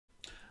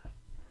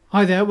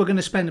Hi there, we're going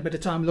to spend a bit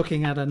of time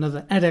looking at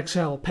another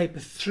Edexcel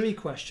paper 3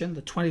 question,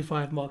 the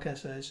 25 mark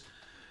essays,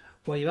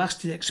 where you're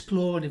asked to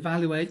explore and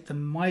evaluate the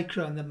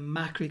micro and the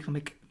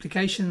macroeconomic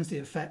implications, the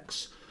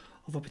effects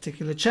of a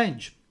particular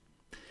change.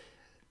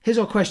 Here's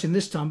our question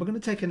this time. We're going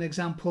to take an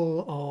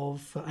example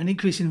of an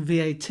increase in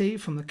VAT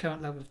from the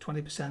current level of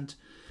 20%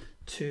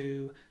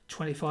 to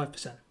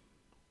 25%.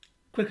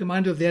 Quick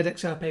reminder of the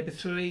Edexcel paper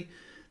 3,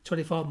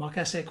 25 mark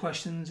essay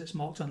questions. It's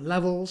marked on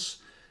levels.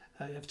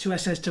 You have 2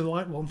 essays to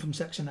write, one from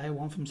section A,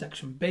 one from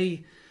section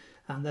B,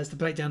 and there's the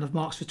breakdown of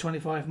marks for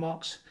 25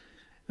 marks.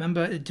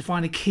 Remember,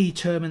 define a key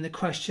term in the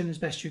question as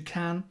best you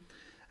can,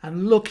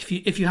 and look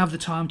if you have the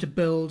time to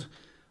build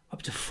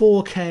up to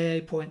 4 KA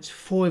points,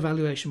 4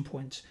 evaluation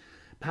points,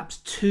 perhaps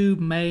 2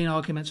 main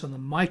arguments on the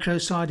micro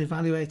side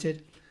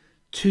evaluated,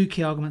 2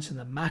 key arguments in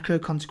the macro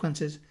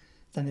consequences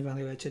then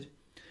evaluated.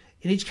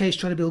 In each case,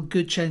 try to build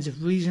good chains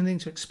of reasoning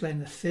to explain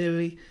the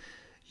theory.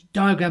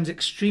 Diagrams are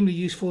extremely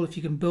useful if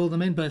you can build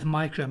them in both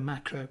micro and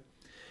macro.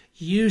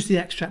 Use the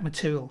extract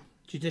material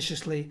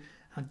judiciously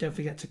and don't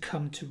forget to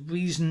come to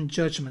reasoned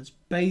judgments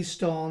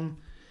based on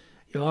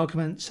your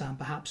arguments and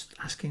perhaps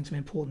asking some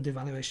important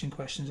evaluation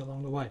questions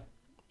along the way.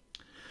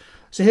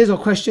 So here's our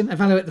question.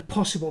 Evaluate the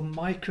possible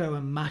micro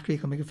and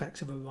macroeconomic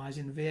effects of a rise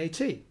in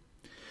VAT.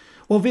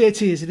 Well,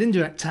 VAT is an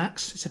indirect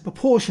tax. It's a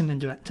proportioned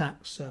indirect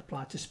tax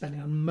applied to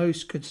spending on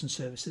most goods and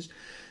services.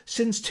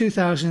 Since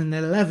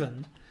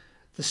 2011,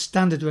 the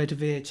standard rate of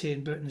VAT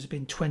in Britain has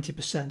been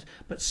 20%,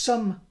 but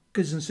some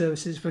goods and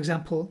services, for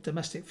example,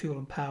 domestic fuel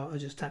and power, are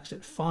just taxed at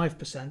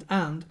 5%,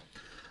 and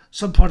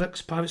some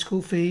products, private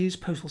school fees,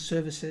 postal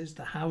services,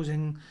 the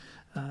housing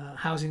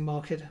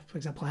market, for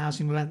example,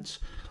 housing rents,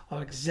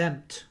 are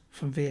exempt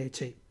from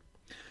VAT.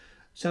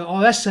 So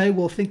our essay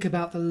will think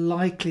about the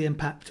likely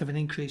impact of an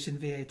increase in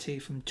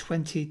VAT from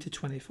 20 to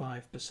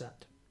 25%.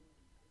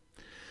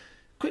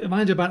 Quick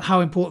reminder about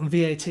how important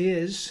VAT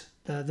is.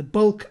 The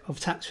bulk of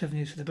tax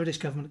revenues for the British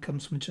government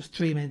comes from just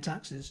 3 main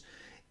taxes: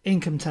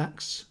 income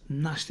tax,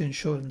 national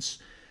insurance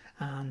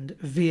and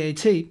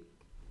VAT.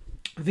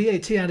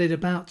 VAT added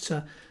about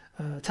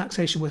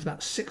taxation worth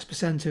about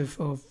 6%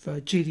 of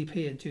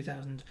GDP in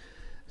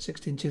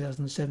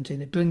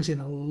 2016-2017. It brings in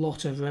a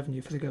lot of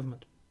revenue for the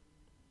government.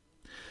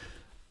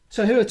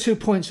 So here are 2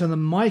 points on the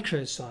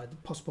micro side, the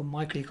possible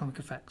microeconomic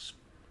effects.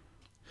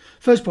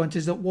 First point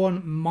is that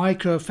one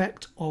micro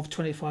effect of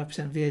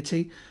 25%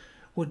 VAT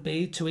would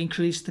be to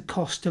increase the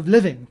cost of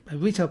living.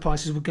 Retail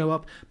prices would go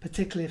up,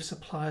 particularly if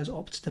suppliers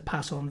opt to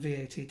pass on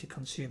VAT to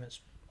consumers.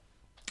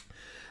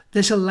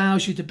 This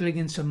allows you to bring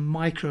in some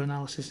micro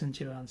analysis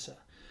into your answer.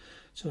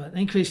 So an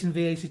increase in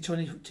VAT to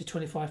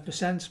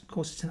 25%, of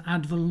course it's an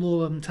ad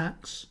valorem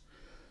tax,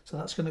 so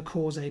that's going to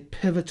cause a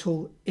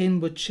pivotal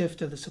inward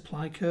shift of the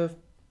supply curve.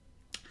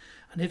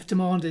 And if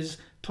demand is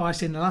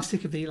price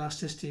inelastic, if the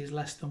elasticity is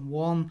less than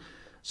 1,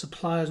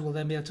 suppliers will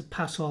then be able to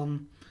pass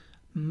on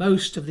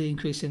most of the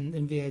increase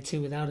in VAT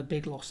without a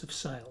big loss of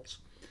sales.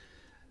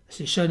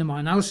 This is shown in my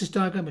analysis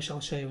diagram, which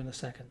I'll show you in a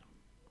second.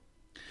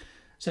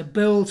 So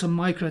build some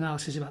micro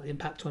analysis about the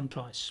impact on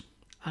price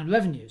and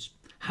revenues.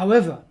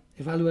 However,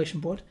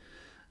 evaluation board,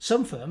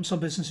 some firms, some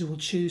businesses will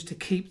choose to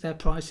keep their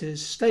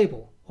prices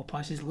stable or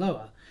prices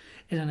lower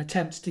in an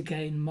attempt to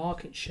gain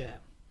market share.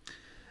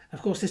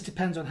 Of course, this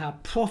depends on how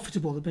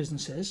profitable the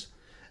business is,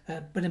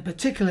 but in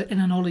particular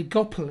in an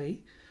oligopoly,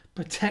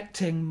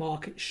 protecting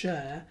market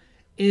share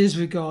is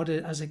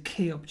regarded as a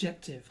key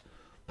objective,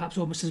 perhaps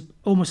almost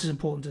as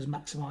important as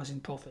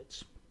maximising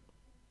profits.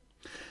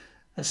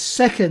 A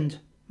second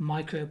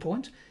micro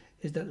point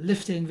is that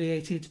lifting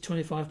VAT to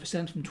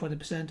 25% from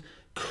 20%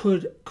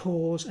 could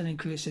cause an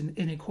increase in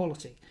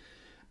inequality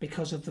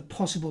because of the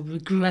possible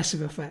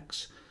regressive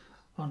effects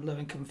on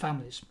low-income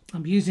families.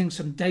 I'm using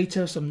some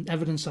data, some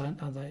evidence I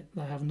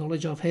have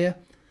knowledge of here.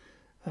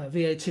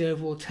 VAT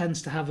overall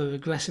tends to have a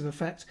regressive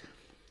effect.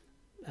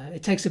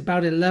 It takes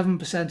about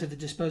 11% of the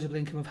disposable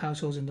income of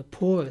households in the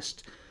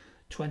poorest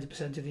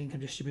 20% of the income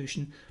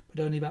distribution,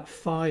 but only about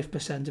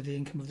 5% of the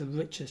income of the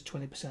richest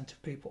 20%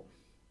 of people.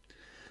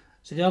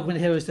 So the argument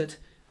here is that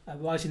a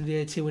rise in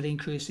VAT would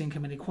increase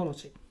income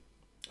inequality,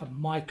 a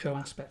micro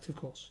aspect, of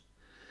course.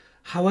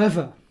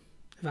 However,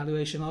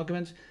 evaluation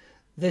argument,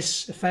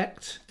 this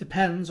effect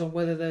depends on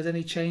whether there's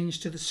any change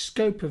to the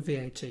scope of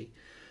VAT.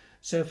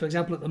 So, for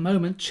example, at the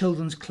moment,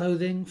 children's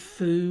clothing,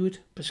 food,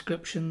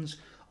 prescriptions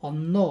are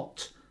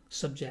not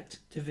subject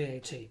to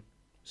VAT.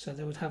 So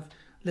they would have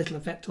little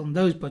effect on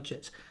those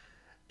budgets.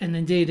 And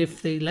indeed,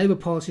 if the Labour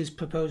Party's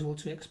proposal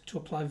to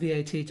apply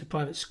VAT to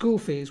private school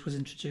fees was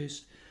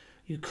introduced,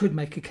 you could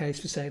make a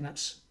case for saying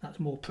that's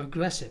more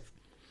progressive.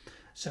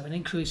 So an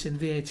increase in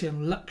VAT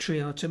on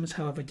luxury items,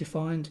 however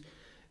defined,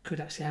 could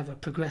actually have a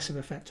progressive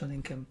effect on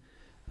income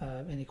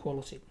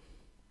inequality.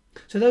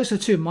 So those are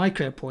 2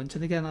 micro points.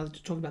 And again, I'll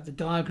talk about the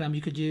diagram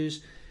you could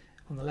use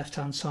on the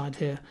left-hand side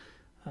here.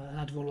 An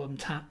ad valorem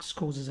tax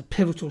causes a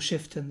pivotal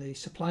shift in the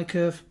supply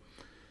curve,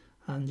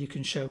 and you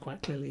can show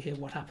quite clearly here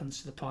what happens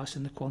to the price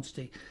and the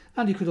quantity,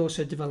 and you could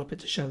also develop it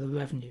to show the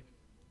revenue.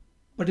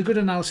 But a good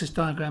analysis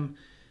diagram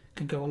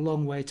can go a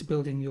long way to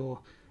building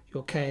your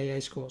your KAA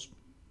scores.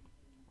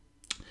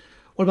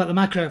 What about the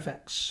macro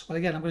effects? Well,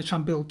 again, I'm going to try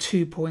and build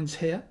 2 points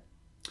here.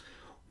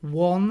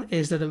 One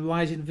is that a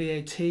rise in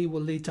VAT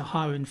will lead to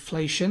higher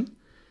inflation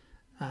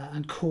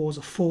and cause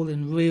a fall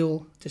in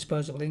real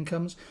disposable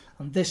incomes,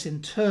 and this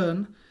in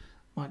turn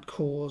might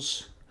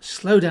cause a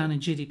slowdown in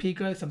GDP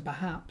growth and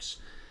perhaps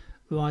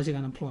rising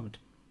unemployment.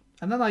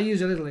 And then I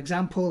use a little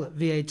example that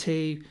VAT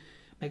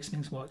makes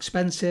things more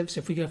expensive. So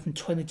if we go from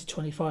 20 to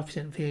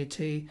 25% VAT,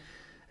 a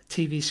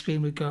TV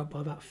screen would go up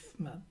by about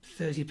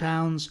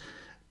 £30.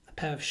 A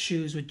pair of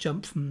shoes would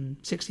jump from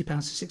 £60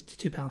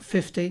 to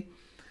 £62.50.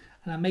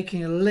 And I'm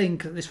making a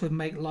link that this would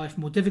make life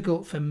more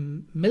difficult for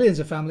millions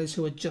of families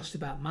who are just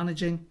about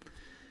managing.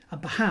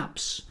 And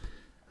perhaps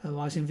a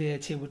rise in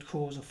VAT would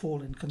cause a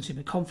fall in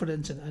consumer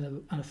confidence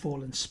and a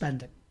fall in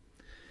spending.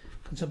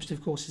 Consumption,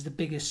 of course, is the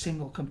biggest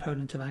single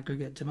component of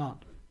aggregate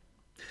demand.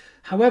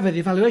 However, the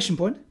evaluation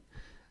point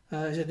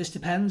is that this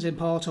depends in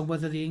part on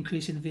whether the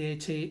increase in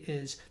VAT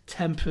is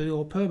temporary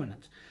or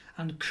permanent,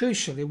 and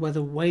crucially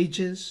whether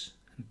wages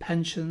and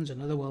pensions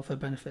and other welfare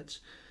benefits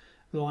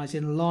rise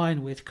in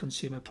line with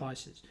consumer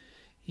prices.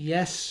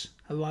 Yes,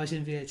 a rise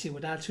in VAT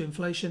would add to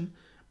inflation,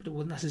 but it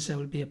wouldn't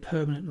necessarily be a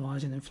permanent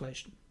rise in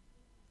inflation.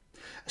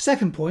 A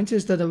second point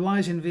is that a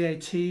rise in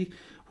VAT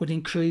would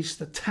increase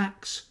the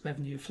tax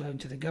revenue flowing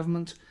to the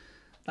government.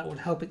 That would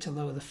help it to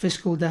lower the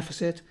fiscal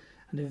deficit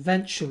and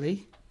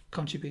eventually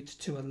contribute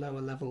to a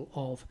lower level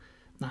of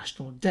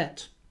national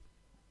debt.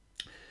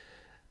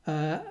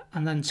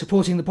 And then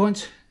supporting the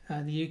point,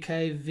 in the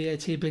UK,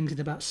 VAT brings in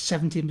about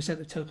 17%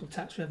 of total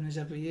tax revenues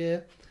every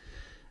year.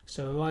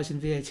 So a rise in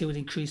VAT would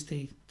increase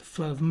the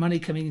flow of money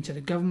coming into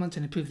the government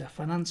and improve their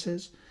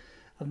finances.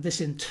 And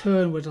this in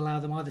turn would allow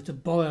them either to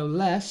borrow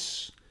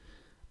less,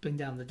 bring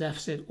down the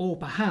deficit, or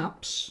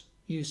perhaps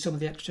use some of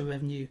the extra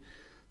revenue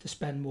to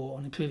spend more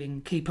on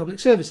improving key public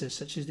services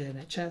such as the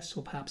NHS,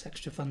 or perhaps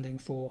extra funding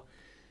for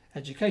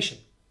education.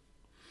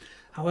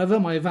 However,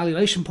 my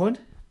evaluation point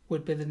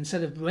would be that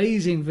instead of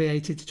raising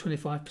VAT to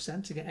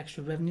 25% to get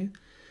extra revenue,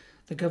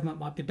 the government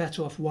might be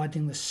better off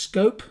widening the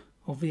scope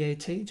of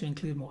VAT to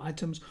include more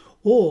items,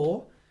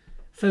 or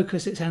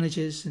focus its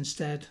energies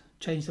instead,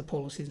 change the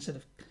policy instead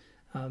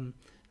of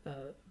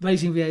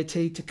raising VAT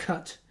to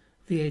cut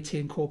VAT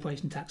and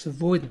corporation tax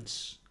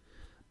avoidance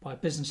by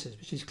businesses,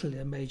 which is clearly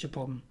a major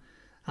problem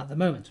at the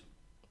moment.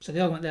 So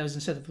the argument there is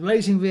instead of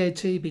raising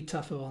VAT, be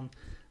tougher on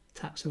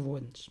tax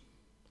avoidance.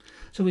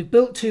 So we've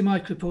built 2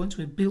 micro points,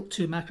 we've built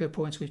 2 macro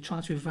points, we've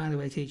tried to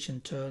evaluate each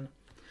in turn.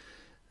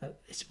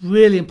 It's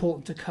really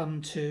important to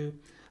come to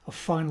a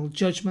final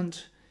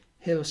judgment.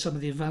 Here are some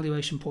of the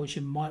evaluation points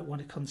you might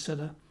want to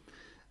consider.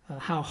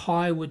 How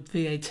high would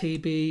VAT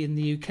be in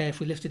the UK if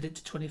we lifted it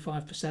to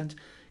 25%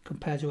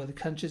 compared to other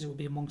countries? It would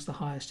be amongst the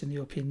highest in the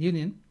European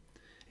Union.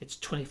 It's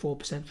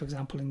 24%, for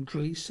example, in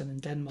Greece and in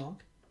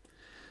Denmark.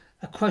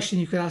 A question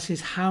you could ask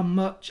is how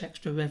much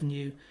extra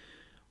revenue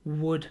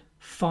would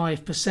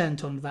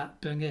 5% on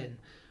VAT bring in?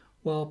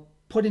 Well,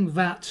 putting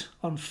VAT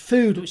on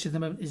food, which at the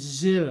moment is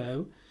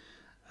 0,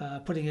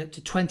 putting it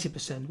to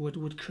 20%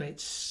 would create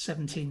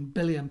 £17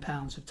 billion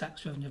of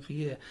tax revenue every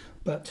year.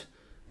 But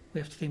we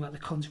have to think about the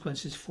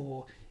consequences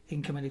for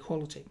income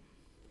inequality.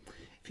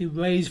 If you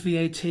raise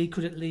VAT,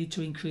 could it lead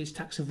to increased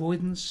tax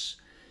avoidance,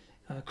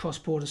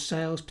 cross-border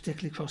sales,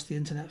 particularly across the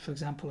internet, for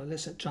example,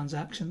 illicit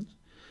transactions?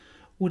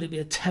 Would it be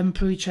a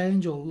temporary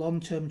change or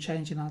long-term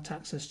change in our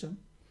tax system?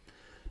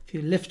 If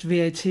you lift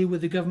VAT,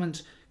 would the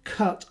government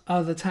cut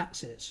other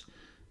taxes,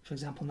 for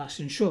example,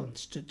 national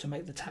insurance, to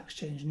make the tax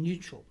change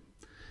neutral?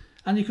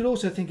 And you could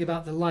also think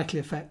about the likely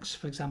effects,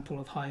 for example,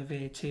 of higher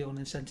VAT on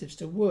incentives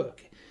to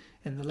work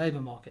in the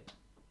labour market.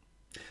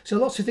 So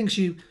lots of things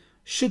you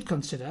should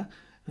consider.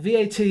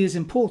 VAT is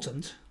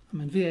important. I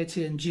mean, VAT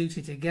and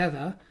duty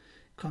together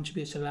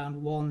contributes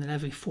around 1 in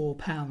every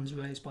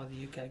 £4 raised by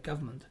the UK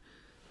government,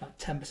 about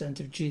 10%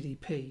 of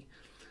GDP.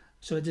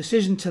 So a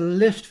decision to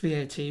lift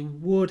VAT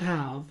would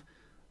have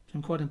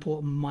some quite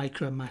important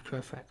micro and macro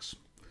effects.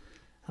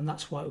 And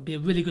that's why it would be a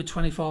really good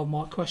 25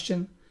 mark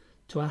question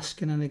to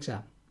ask in an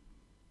exam.